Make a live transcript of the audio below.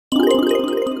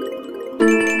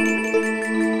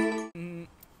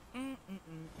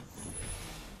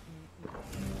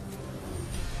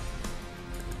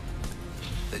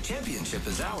championship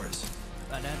is ours.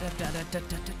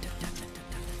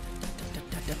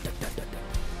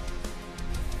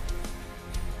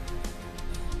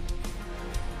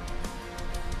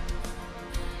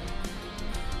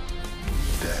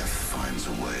 Death finds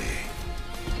a way.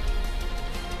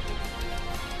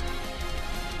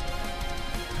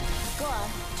 Go on,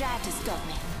 try to stop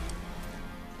me.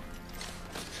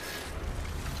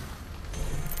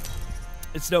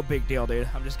 It's no big deal, dude.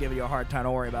 I'm just giving you a hard time.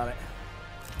 Don't worry about it.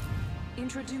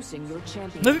 Introducing your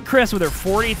champion. Look at Chris with her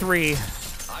 43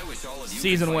 I wish all of you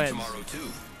season could fight wins. tomorrow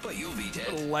too, but you'll be What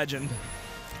a dead. legend.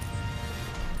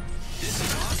 This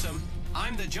is awesome.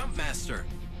 I'm the jump master.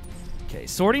 Okay,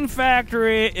 sorting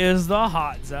factory is the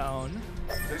hot zone.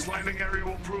 This landing area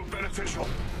will prove beneficial.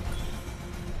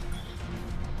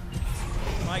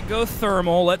 Might go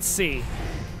thermal. Let's see.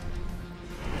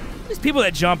 These people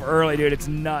that jump early, dude, it's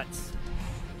nuts.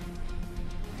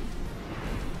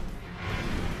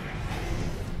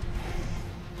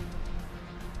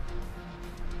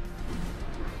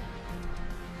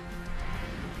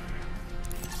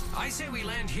 I say we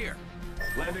land here.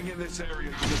 Landing in this area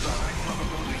is a high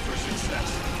probability for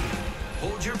success.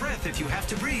 Hold your breath if you have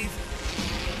to breathe.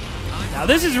 Now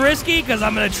this is risky because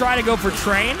I'm going to try to go for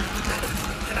train.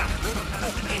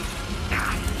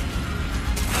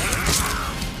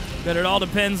 But it all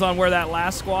depends on where that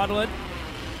last squad went.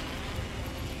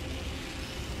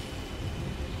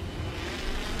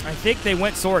 I think they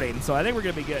went sorting, so I think we're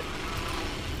going to be good.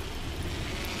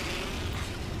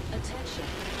 Attention.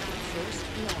 First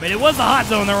blood. I mean, it was the hot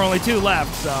zone. There were only 2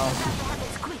 left, so.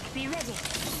 Quick, be ready.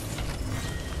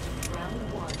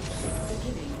 Round 1.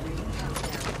 Beginning ring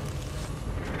countdown.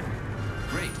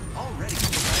 Great. Already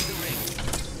inside the ring.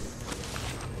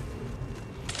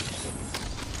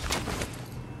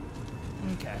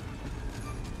 Okay.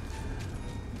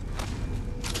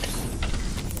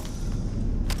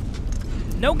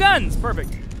 No guns.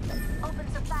 Perfect. Open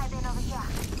supply bin over here.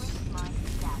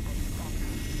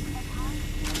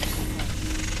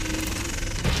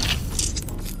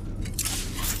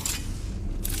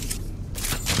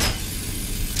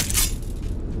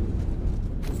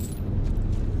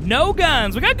 No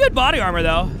guns. We got good body armor,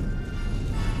 though.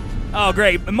 Oh,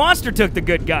 great. Monster took the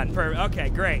good gun. Okay,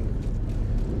 great.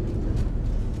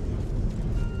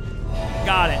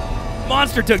 Got it.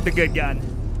 Monster took the good gun.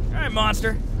 All right,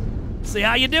 Monster. See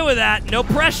how you do with that. No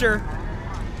pressure.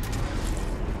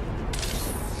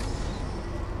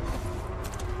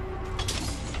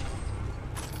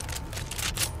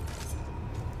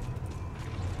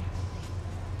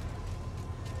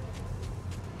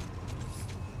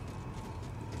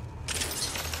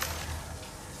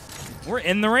 We're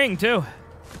in the ring, too.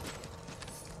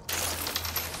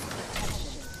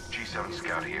 G7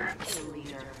 scout here. Kill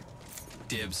leader.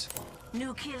 Dibs.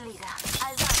 New kill leader.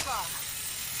 I'll back off.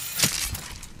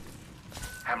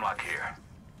 Hemlock here.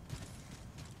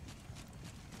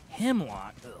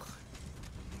 Hemlock. Ugh.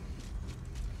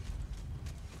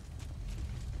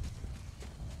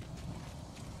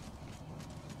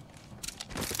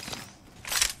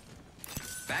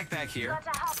 Backpack here.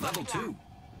 Level 2.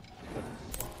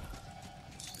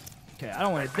 Okay, I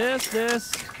don't want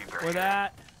this, or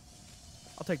that.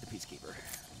 I'll take the Peacekeeper.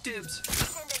 Dibs.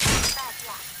 Send it back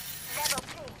here. Level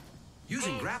 3.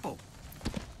 Using grapple.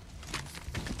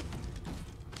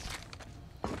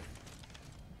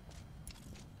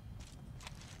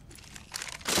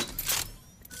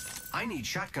 I need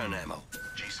shotgun ammo.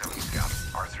 G7 scout.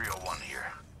 R301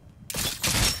 here.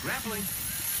 Grappling.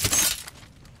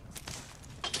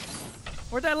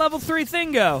 Where'd that level 3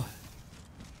 thing go?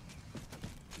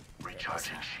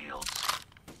 Recharging shields.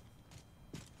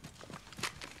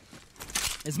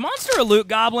 Is Monster a loot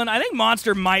goblin? I think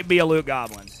Monster might be a loot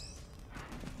goblin.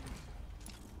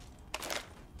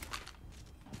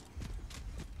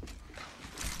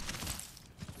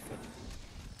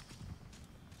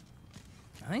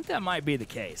 I think that might be the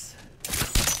case.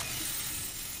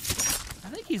 I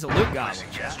think he's a loot goblin.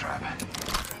 Gas trap.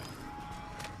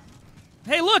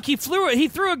 Hey, look, he threw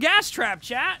a gas trap,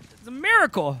 chat. It's a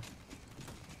miracle.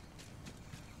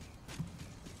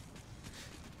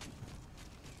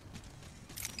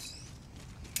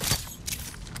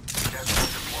 Gas trap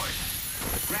deployed.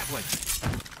 Grappling.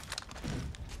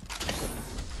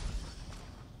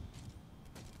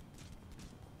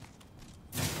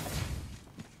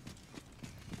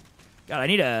 God, I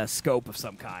need a scope of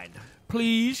some kind.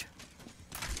 Please.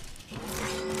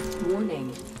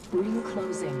 Warning. Ring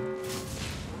closing.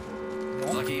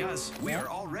 Lucky us. We are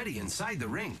already inside the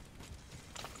ring.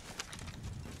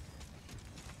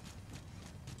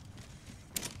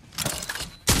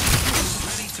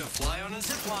 Ready to fly on a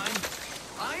zip line.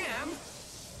 I am.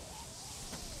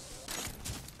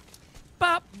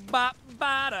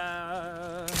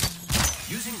 Ba-ba-da.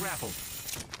 Using grapple.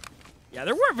 Yeah,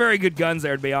 there weren't very good guns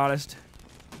there, to be honest.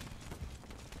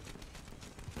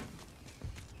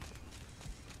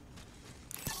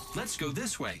 Let's go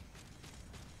this way.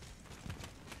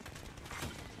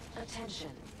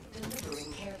 Attention.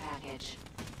 Delivering care package.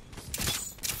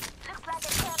 Looks like a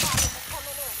care package is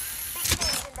coming in. Big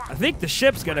things in that. I think the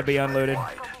ship's gonna be unloaded.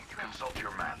 Consult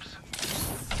your maps.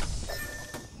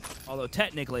 Although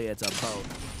technically it's a boat.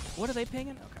 What are they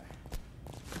pinging? Okay.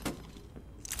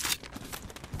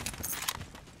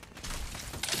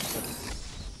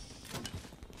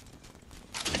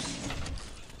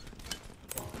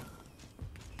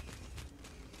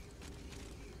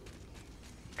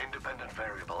 Independent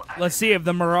variable. Let's see if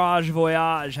the Mirage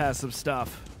Voyage has some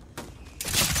stuff.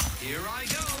 Here I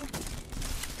go.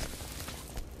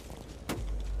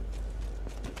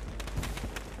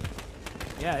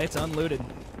 Yeah, it's unlooted.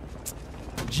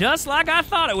 Just like I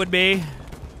thought it would be.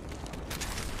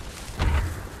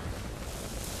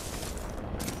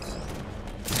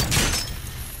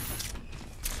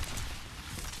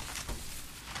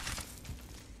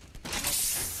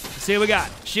 Let's see what we got.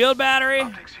 Shield battery.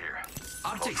 Optics here.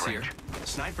 Optics here.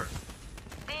 Sniper.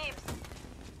 Thieves.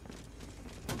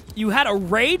 You had a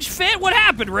rage fit? What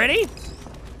happened, Rennie?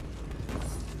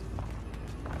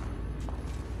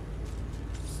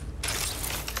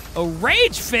 A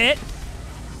rage fit?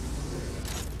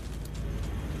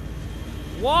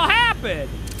 What happened?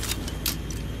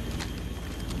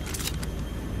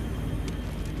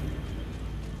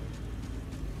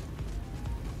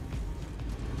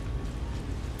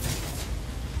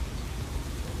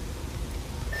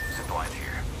 Zipline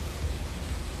here.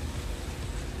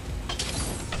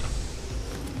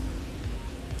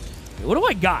 What do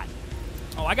I got?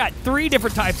 Oh, I got 3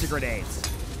 different types of grenades.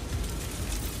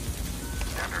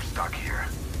 Standard stock here.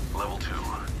 Level 2.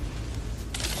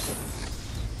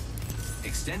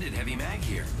 Extended heavy mag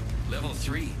here. Level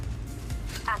 3.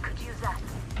 I could use that.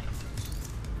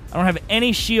 I don't have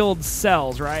any shield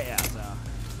cells, right? Yeah, so.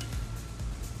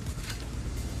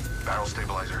 Barrel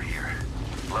stabilizer here.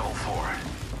 Level 4.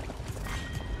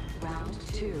 Round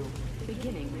 2.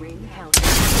 Beginning ring countdown.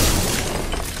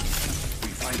 We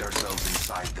find ourselves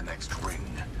inside the next ring.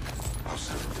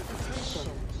 Attention.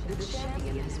 The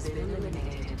champion has been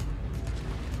eliminated.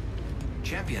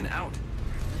 Champion out.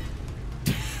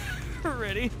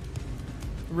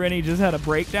 Rennie just had a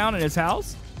breakdown in his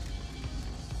house.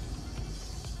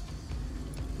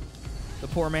 The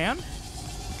poor man.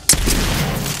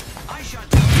 I shot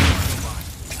down the robot.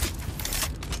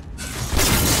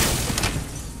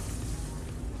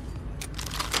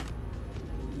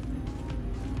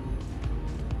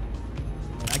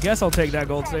 I guess I'll take that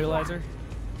gold stabilizer.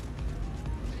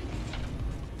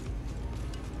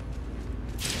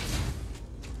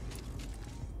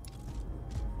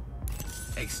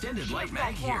 Extended light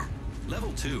mag here.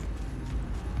 Level 2.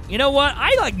 You know what?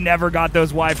 I like never got those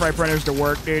Wi-Fi printers to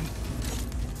work, dude.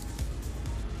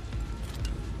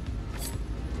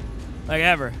 Like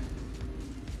ever.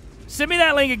 Send me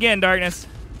that link again, Darkness.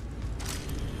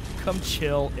 Come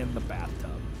chill in the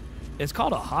bathtub. It's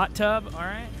called a hot tub, all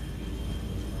right?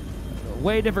 A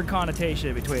way different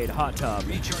connotation between hot tub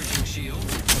Recharging shield.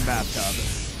 and bathtub.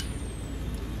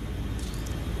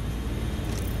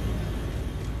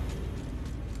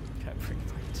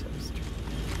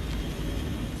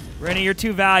 Rennie, you're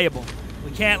too valuable.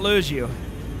 We can't lose you.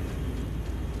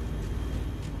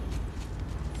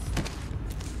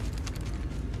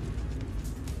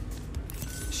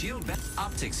 Shield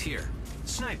optics here.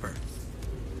 Sniper.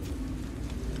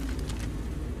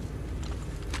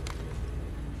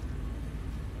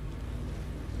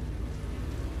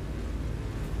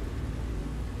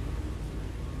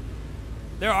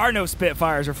 There are no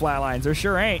Spitfires or Flatlines. There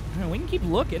sure ain't. We can keep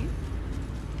looking.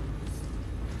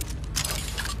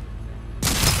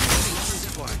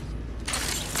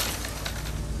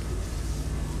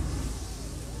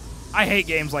 I hate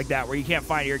games like that where you can't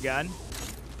find your gun.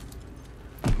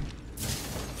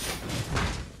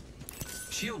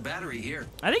 Shield battery here.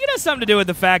 I think it has something to do with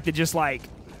the fact that just like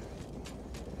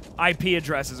IP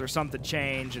addresses or something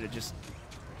change and it just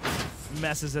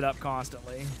messes it up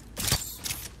constantly.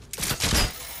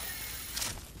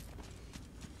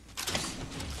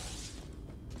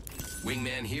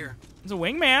 Wingman here. It's a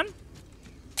wingman.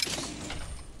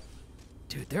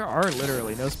 Dude, there are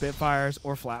literally no Spitfires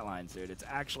or Flatlines, dude. It's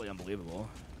actually unbelievable.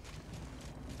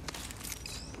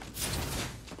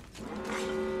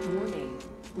 Warning.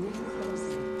 Ring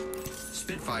closing.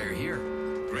 Spitfire here.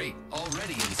 Great.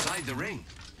 Already inside the ring.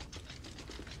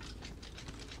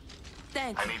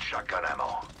 Thanks. I need shotgun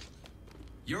ammo.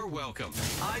 You're welcome.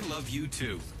 I love you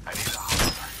too. I need a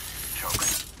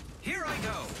Here I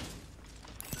go.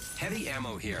 Heavy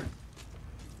ammo here.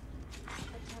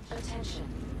 Attention.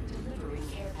 Delivering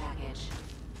care package.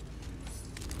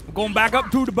 We're going back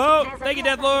up to the boat. Thank you,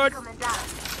 Death Lord. Coming down.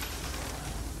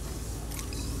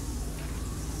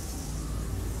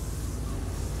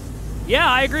 Yeah,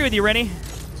 I agree with you, Rennie.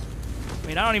 I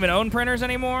mean, I don't even own printers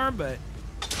anymore, but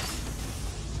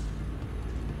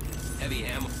Heavy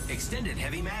ammo. Extended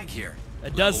heavy mag here.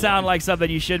 it does sound like something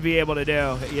you should be able to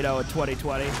do, you know, in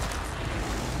 2020.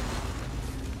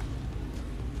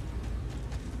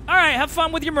 All right, have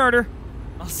fun with your murder.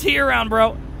 I'll see you around,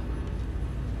 bro.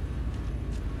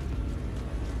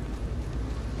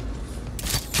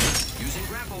 Using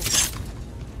grapple.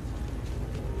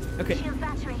 Okay, Shield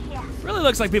battery here. really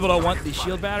looks like people don't want the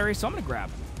shield battery, so I'm gonna grab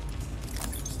them.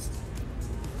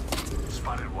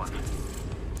 Spotted one.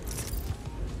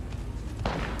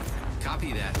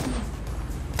 Copy that.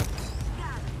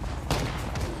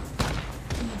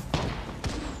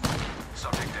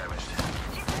 Subject damaged.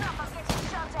 Listen up, I'm getting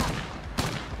shot at.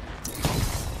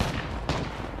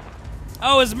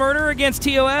 Oh, is murder against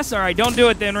TOS? All right, don't do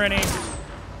it then, Rennie.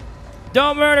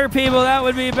 Don't murder people. That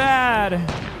would be bad.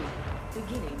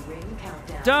 Beginning ring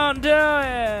countdown. Don't do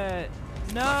it.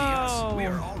 Lucky us. We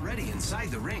are No. already inside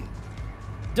the ring.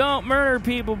 Don't murder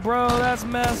people, bro. That's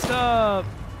messed up.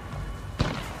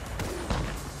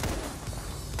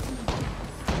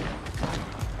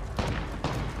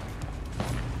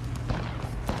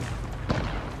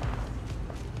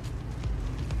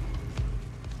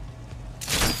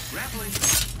 Grappling.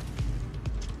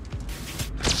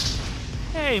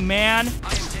 Hey, man. I am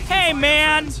taking Hey, fire,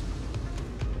 man. friends.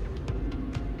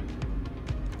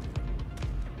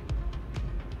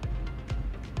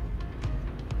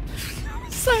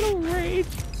 Suicidal rage.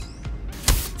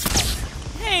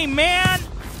 Hey, man.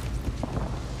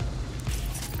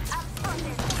 I'm spotted.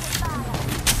 Taking fire.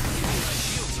 My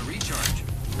shields a recharge.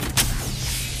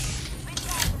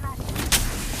 Recharging my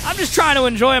shield. I'm just trying to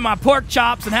enjoy my pork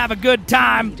chops and have a good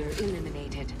time. Leader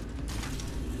eliminated.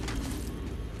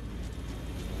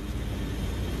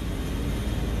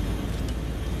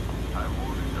 I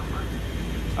wounded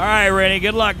them. All right, Rennie.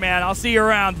 Good luck, man. I'll see you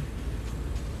around.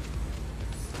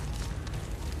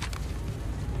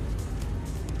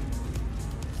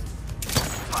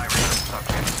 Firing on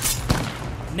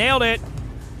subject. Nailed it.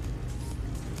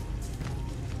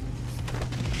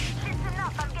 Listen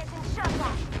up, I'm getting shot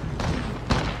at.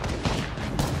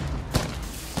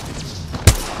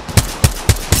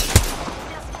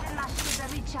 Just giving my shield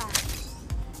a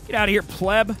recharge. Get out of here,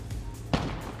 pleb.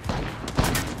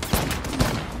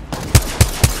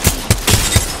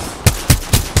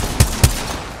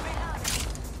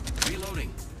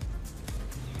 Reloading.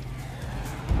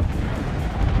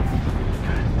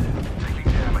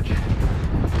 Taking damage.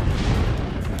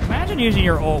 Imagine using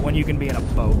your ult when you can be in a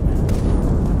boat.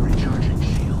 Recharging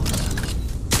shields.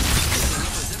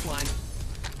 Another zip line.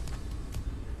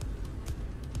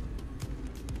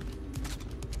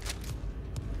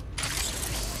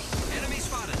 Enemy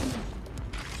spotted.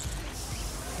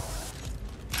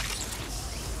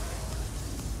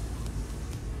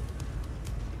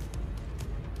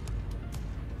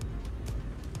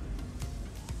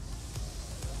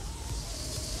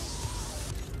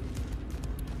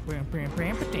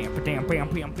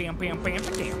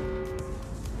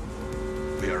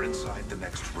 We are inside the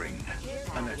next ring.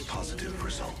 A net positive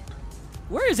result.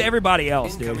 Where is everybody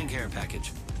else, dude? Incoming care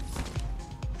package.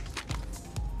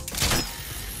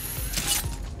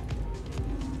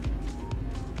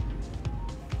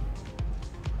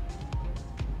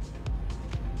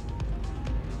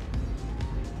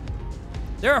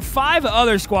 There are 5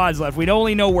 other squads left. We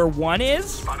only know where one is.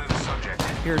 Spotted a subject.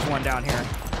 Here's one down here.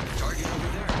 Target over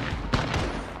there.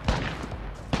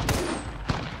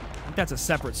 I think that's a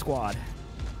separate squad.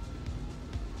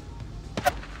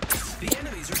 The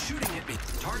enemies are shooting at me.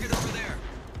 Target over there.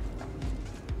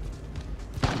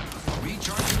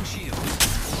 Recharging shield.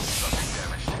 Subject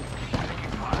damaged.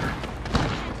 Taking fire.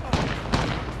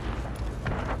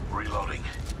 Reloading.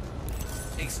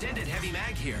 Extended heavy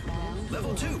mag here.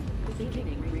 Level 2.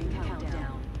 Beginning ring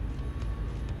countdown.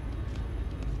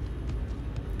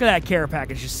 Look at that care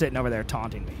package just sitting over there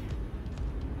taunting me.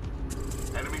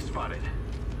 Enemy spotted.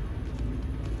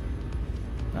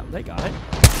 Oh, they got it.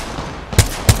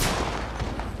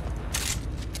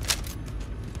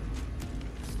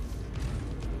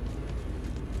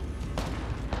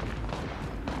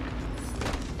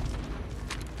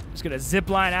 Just gonna zip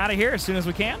line out of here as soon as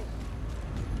we can.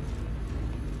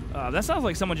 That sounds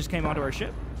like someone just came onto our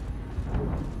ship.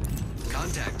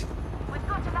 Contact. We've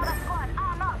got another squad.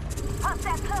 Arm up.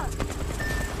 Hostile close.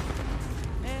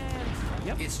 And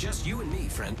It's just you and me,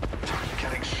 friend.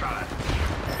 Getting shot at.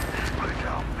 Look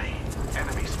out, me.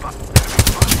 Enemy spot. Enemy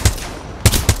spot.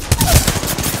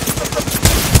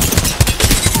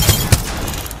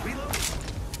 Reloading.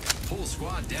 Whole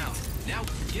squad down. Now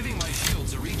giving my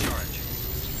shields a recharge.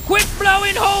 Quit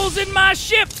blowing holes in my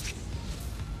ship!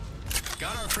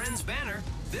 Got our friend's banner.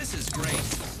 This is great.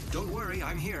 Don't worry,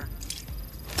 I'm here.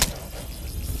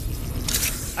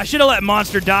 I should have let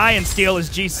Monster die and steal his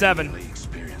G7. Really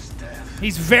experienced death.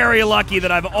 He's very lucky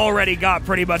that I've already got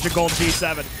pretty much a gold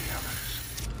G7.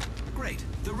 Great.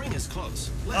 The ring is close.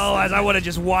 Oh, as I would have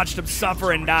just watched him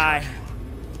suffer and die.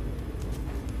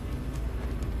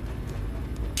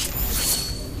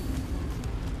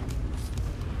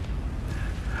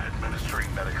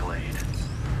 Administering medical aid.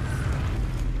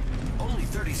 Only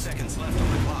 30 seconds left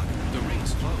on the clock. The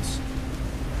ring's close.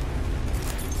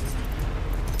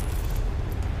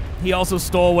 He also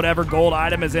stole whatever gold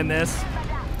item is in this.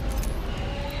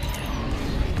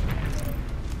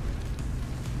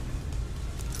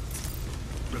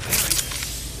 Repairing.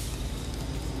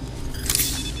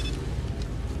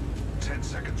 10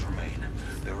 seconds remain.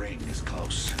 The ring is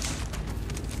close.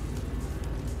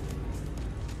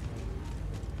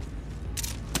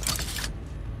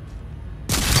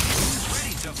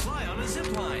 Ready to fly on a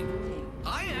zip line.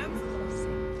 I am.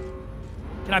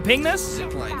 Can I ping this?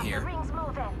 Zip line The here. ring's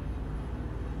moving.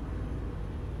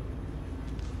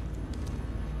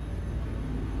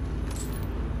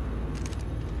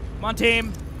 Come on,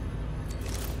 team.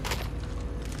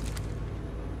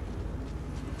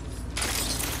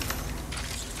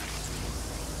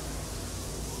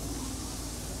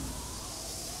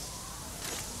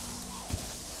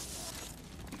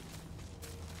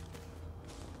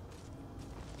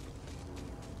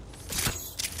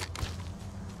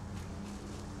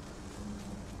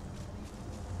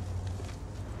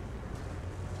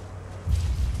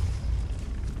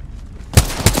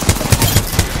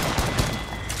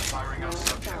 Firing on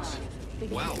subjects.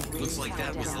 Wow, looks like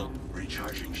that was the...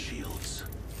 Recharging shields.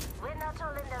 We're not all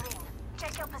in the ring.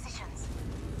 Check your positions.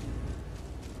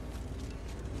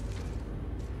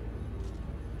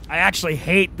 I actually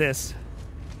hate this.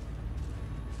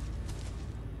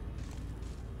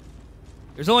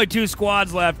 There's only 2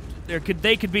 squads left.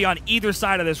 They could be on either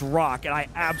side of this rock, and I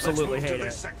absolutely Let's move hate to it.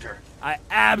 this sector. I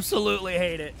absolutely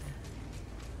hate it.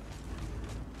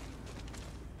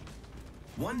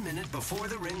 1 minute before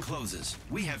the ring closes.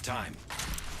 We have time.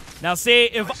 Now see,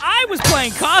 if I was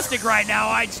playing Caustic right now,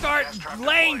 I'd start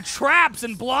laying traps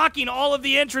and blocking all of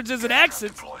the entrances and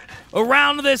exits Deployed.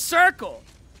 around this circle.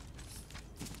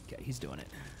 Okay, he's doing it.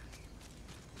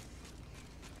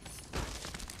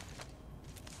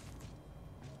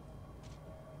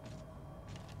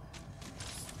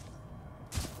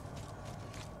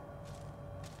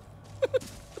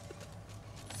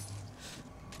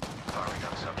 Firing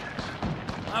on subjects.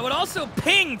 I would also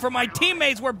ping for my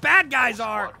teammates where bad guys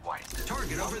are. Squad white.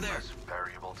 Target over there. Less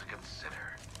variable to consider.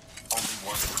 Only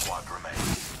one squad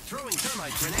remains. Throwing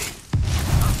thermite grenade.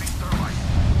 Nothing thermite.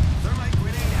 Thermite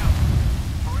grenade out.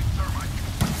 Throwing thermite.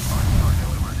 Arc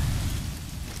delivered.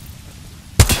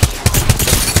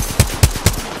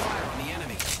 Fire on the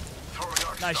enemy. Throwing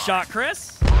arc Nice star. shot,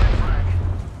 Chris. Throwing frag.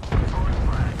 Throwing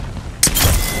frag.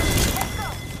 Let's go.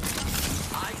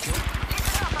 I killed.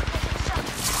 Listen up, I'm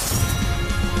getting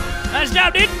shot. Nice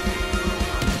job, dude.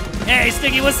 Hey,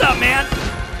 Sticky, what's up, man?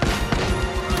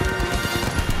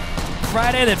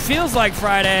 Friday that feels like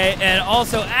Friday and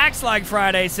also acts like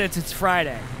Friday since it's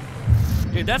Friday.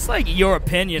 Dude, that's like your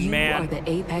opinion, You are man. the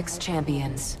Apex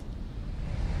champions.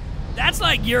 That's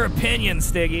like your opinion,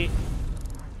 Stiggy.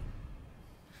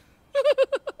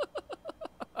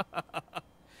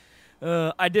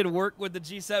 I did work with the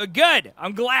G7. Good.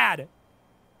 I'm glad.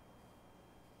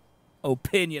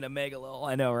 Opinion of Megalol.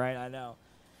 I know, right? I know.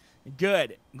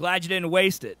 Good. Glad you didn't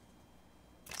waste it.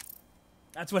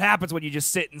 That's what happens when you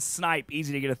just sit and snipe.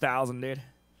 Easy to get 1,000, dude.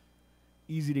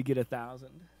 Easy to get 1,000.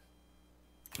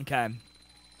 Okay.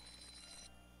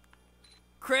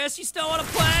 Chris, you still want to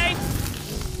play?